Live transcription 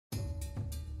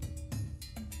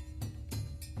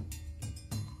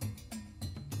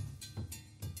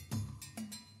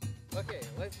Okay,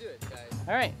 let's do it, guys.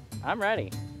 All right, I'm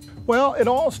ready. Well, it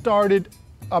all started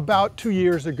about 2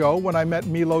 years ago when I met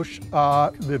Milos,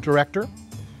 the director,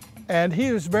 and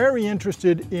he was very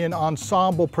interested in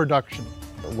ensemble production.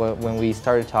 When we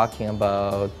started talking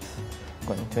about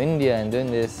going to India and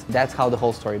doing this, that's how the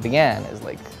whole story began. Is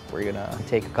like, we're gonna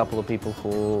take a couple of people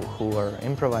who are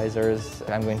improvisers,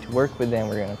 I'm going to work with them,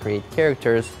 we're gonna create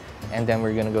characters, and then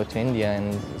we're gonna go to India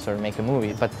and sort of make a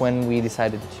movie. But when we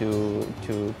decided to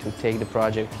take the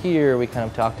project here, we kind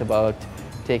of talked about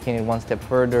taking it one step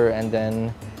further and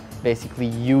then basically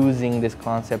using this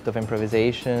concept of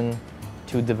improvisation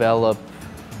to develop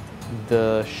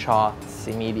the shots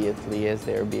immediately as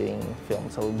they're being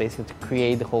filmed. So basically to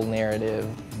create the whole narrative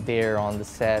there on the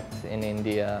set in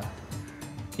India.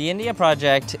 The India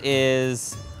Project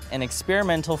is an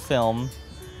experimental film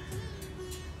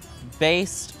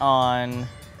based on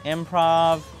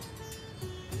improv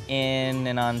in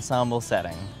an ensemble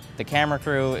setting. The camera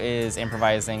crew is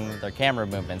improvising their camera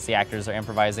movements, the actors are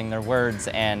improvising their words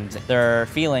and their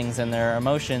feelings and their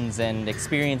emotions and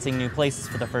experiencing new places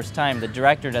for the first time. The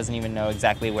director doesn't even know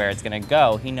exactly where it's going to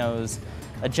go. He knows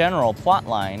a general plot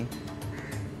line,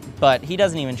 but he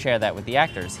doesn't even share that with the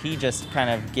actors. He just kind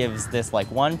of gives this like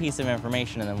one piece of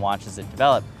information and then watches it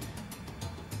develop.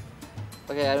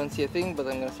 Okay, I don't see a thing, but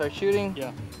I'm gonna start shooting.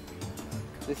 Yeah.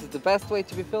 This is the best way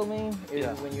to be filming, is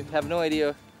when you have no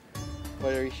idea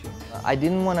what are you shooting. I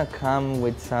didn't want to come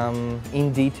with some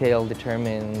in detail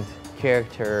determined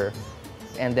character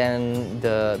and then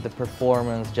the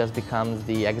performance just becomes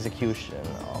the execution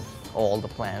of all the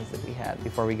plans that we had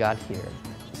before we got here.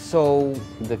 So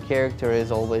the character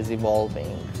is always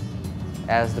evolving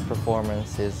as the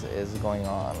performance is going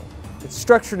on. It's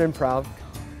structured improv,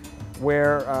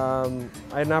 where I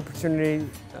had an opportunity,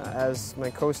 as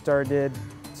my co-star did,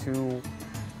 to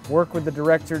work with the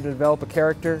director to develop a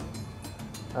character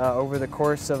over the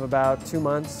course of about 2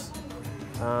 months,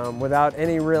 without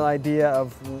any real idea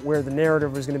of where the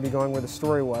narrative was going to be going, where the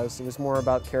story was. It was more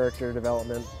about character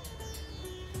development.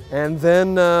 And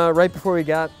then right before we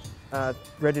got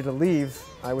ready to leave,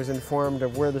 I was informed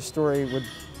of where the story would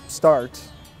start,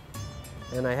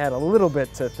 and I had a little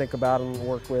bit to think about and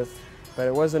work with. But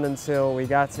it wasn't until we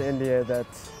got to India that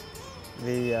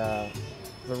the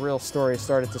real story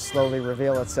started to slowly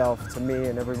reveal itself to me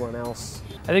and everyone else.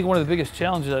 I think one of the biggest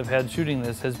challenges I've had shooting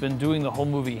this has been doing the whole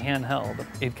movie handheld.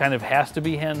 It kind of has to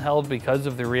be handheld because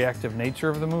of the reactive nature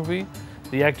of the movie.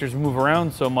 The actors move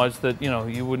around so much that,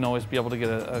 you wouldn't always be able to get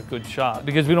a good shot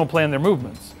because we don't plan their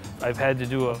movements. I've had to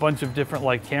do a bunch of different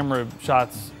camera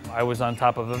shots. I was on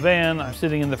top of a van, I'm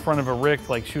sitting in the front of a rick,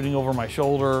 shooting over my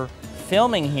shoulder.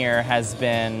 Filming here has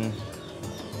been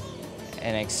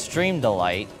an extreme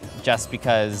delight just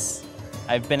because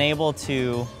I've been able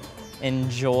to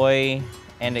enjoy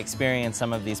and experience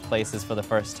some of these places for the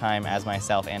first time as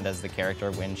myself and as the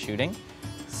character when shooting.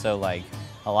 So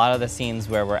a lot of the scenes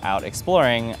where we're out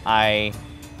exploring, I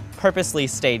purposely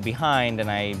stayed behind and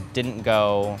I didn't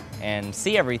go and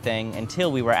see everything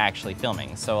until we were actually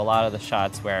filming. So a lot of the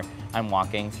shots where I'm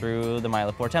walking through the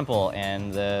Mylapore Temple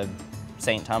and the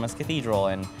St. Thomas Cathedral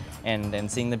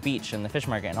and seeing the beach and the fish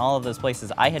market and all of those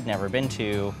places I had never been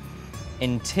to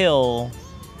until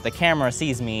the camera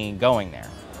sees me going there.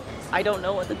 I don't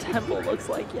know what the temple looks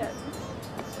like yet,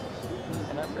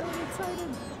 and I'm really excited.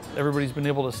 Everybody's been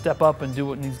able to step up and do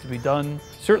what needs to be done.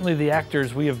 Certainly the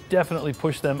actors, we have definitely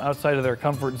pushed them outside of their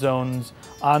comfort zones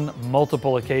on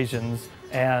multiple occasions,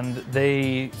 and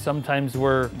they sometimes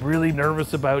were really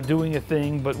nervous about doing a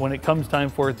thing, but when it comes time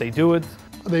for it, they do it.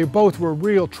 They both were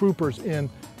real troopers in,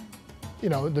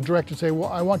 the director would say, well,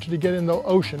 I want you to get in the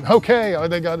ocean. Okay, oh,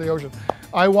 they got in the ocean.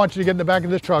 I want you to get in the back of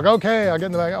this truck. Okay, I get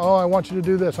in the back. Oh, I want you to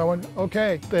do this.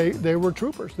 Okay. They were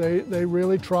troopers. They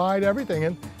really tried everything.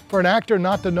 And for an actor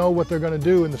not to know what they're going to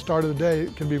do in the start of the day,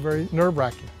 it can be very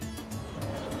nerve-wracking.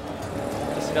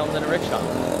 Just filmed in a rickshaw.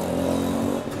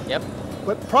 Yep.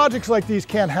 But projects like these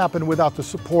can't happen without the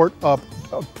support of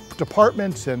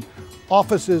departments and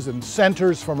offices and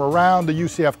centers from around the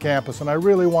UCF campus, and I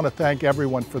really want to thank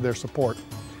everyone for their support.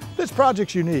 This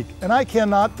project's unique, and I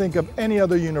cannot think of any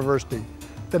other university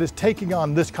that is taking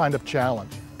on this kind of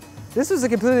challenge. This is a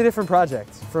completely different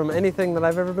project from anything that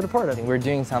I've ever been a part of. We're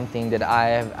doing something that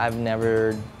I've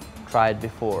never tried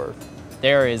before.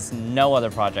 There is no other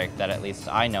project that at least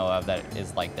I know of that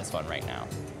is like this one right now.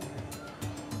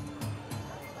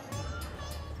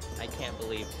 I can't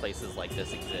believe places like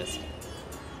this exist.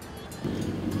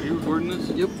 Are you recording this?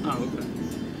 Yep. Oh, okay.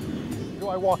 Do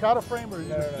I walk out of frame or do you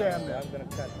just stand there? I'm going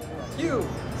to cut it.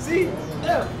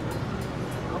 UCF!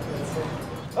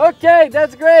 Okay,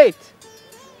 that's great!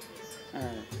 All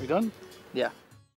right, we done? Yeah.